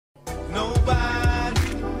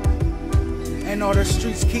And all the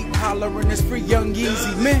streets keep hollering, it's free Young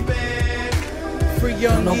Yeezy, man. Free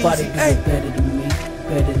Young Yeezy. Nobody do it better than me,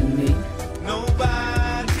 better than me.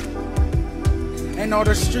 And all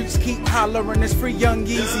the streets keep hollering, it's free Young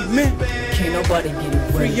Yeezy, man. Can't nobody get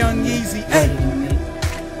it free Young Yeezy, better than me.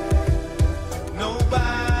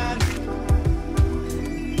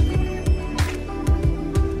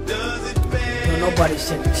 Nobody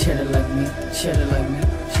said the cheddar like me, cheddar like me,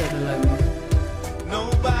 cheddar like me.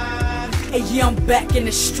 Hey, yeah, I'm back in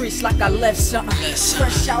the streets like I left something.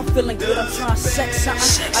 Fresh out, feeling good, I'm trying to sex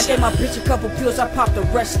something. I gave my bitch a couple pills, I popped the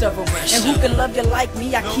rest of them. And who can love you like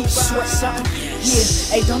me? I keep sweat something. Yeah,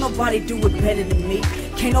 hey, don't nobody do it better than me.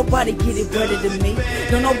 Can't nobody get it better than me.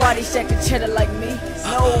 Don't nobody sack the cheddar like me.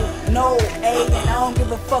 No, hey, and I don't give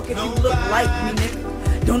a fuck if you look like me,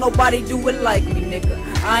 nigga. Don't nobody do it like me, nigga.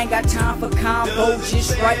 I ain't got time for combo,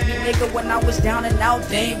 just write me, nigga. When I was down and out,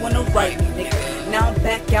 they ain't wanna write me, nigga. Now I'm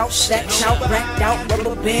back out, stacked out, racked out,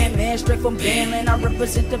 rubber band, man, straight from Bandland. I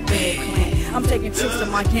represent the Band Clan. I'm taking trips to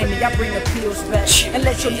Miami, I bring the pills back. And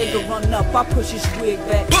let your nigga run up, I push his wig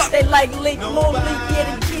back. They like Leek, more Leek, get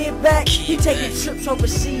a kid back. He taking trips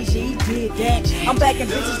overseas, yeah, he did that. I'm backing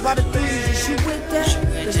bitches by the threes, is you with that?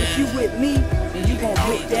 Cause if you with me, then you gon'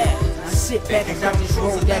 hit that. Sit back and I just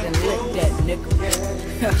roll that and lick that, nigga.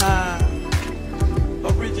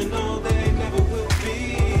 Original, they never will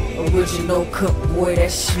be. Original cook, boy,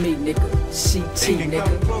 that's me, nigga. C.T.,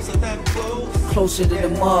 nigga. Closer to the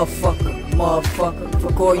motherfucker,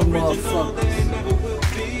 fuck all you motherfuckers.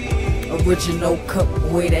 Original cook,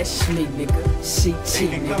 boy, that's me, nigga. C.T.,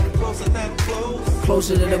 nigga.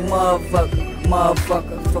 Closer to the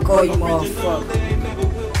motherfucker, fuck all you motherfuckers.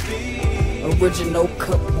 Original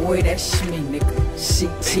cook, boy, that's me, nigga.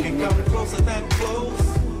 C.T., nigga.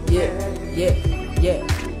 Yeah.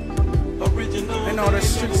 And all the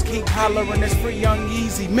streets keep hollering, it's free Young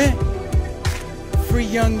Yeezy, man. Free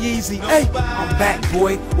Young Yeezy, hey. I'm back,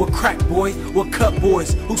 boy, with crack boy, with cut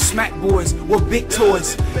boys, who smack boys, with big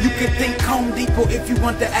toys. You can think Home Depot if you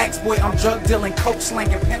want the axe, boy. I'm drug dealing, coke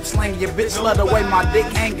slanging, pimp slanging. Your bitch love the way my dick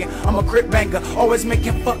hanging. I'm a crip banger, always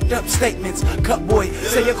making fucked up statements. Cut boy,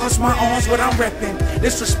 say it cost my arms, but I'm reppin'.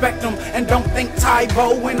 Disrespect them and don't think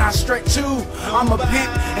Tybo when I stretch you. I'm a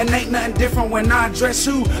pimp and ain't nothing different when I dress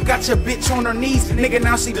you. Got your bitch on her knees, nigga,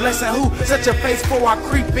 now she blessing who? Such a face before I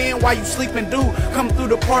creep in while you sleeping, dude. Come through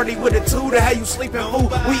the party with a two to how you sleeping, fool.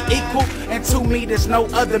 We equal, and to me there's no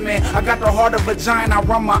other man. I got the heart of a giant, I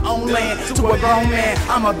run my own land. To a grown man,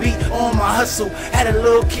 I'ma be on my hustle. Had a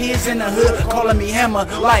little kids in the hood calling me Hammer,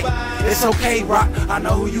 like it's okay, Rock. I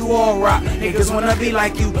know who you are, Rock. Niggas wanna be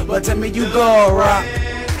like you, but to me you God, Rock.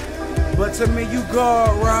 But to me you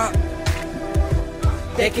God, Rock.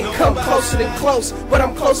 They can come closer than close, but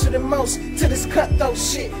I'm closer than most to this cutthroat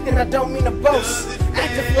shit, and I don't mean to boast.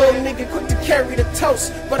 Active little nigga quick to carry the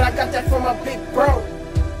toast, but I got that from my big bro.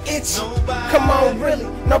 Itchy, come on, really,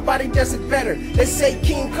 nobody does it better. They say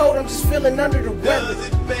King Code, I'm just feeling under the weather.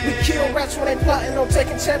 We kill rats when they plotting on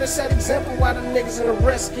taking cheddar. Set example why the niggas in the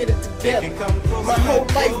rest get it together. My whole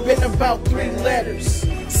life been about 3 letters.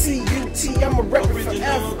 C.U.T, I'm a rapper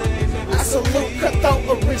forever. I salute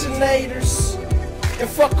cutthroat originators. And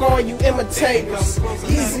fuck all you imitators.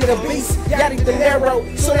 Easy the beast, Yachty the narrow.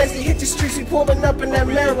 Soon as we hit the streets, we pulling up in that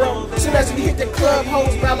marrow. Soon as we hit the club,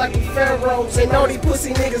 hoes bow like we pharaohs. And all these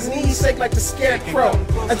pussy niggas knees shake like the scarecrow.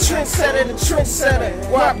 A trendsetter, the trendsetter.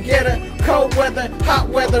 Wop getter, cold weather, hot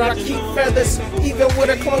weather. I keep feathers. Even with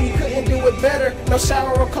a clone, you couldn't do it better. No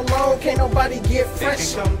shower or cologne, can't nobody get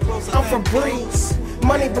fresh. I'm for breeze.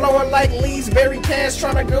 Money blowing like leaves, berry cash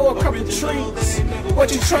trying to grow a couple trees.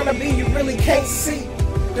 What you trying to be, you really can't see.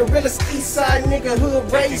 The realest east side nigga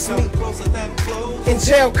hood raised me. In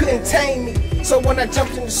jail couldn't tame me, so when I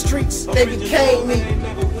jumped in the streets, they became me.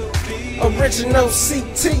 Original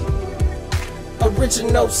C.T.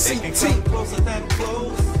 Original C.T.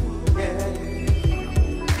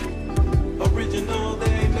 Original,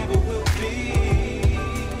 they never will be.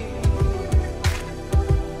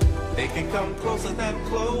 They can come closer than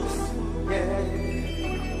close.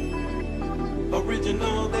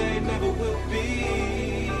 Original, they never will be.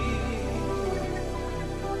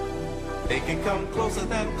 They can come closer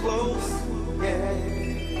than close.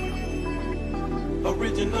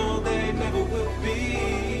 Original, they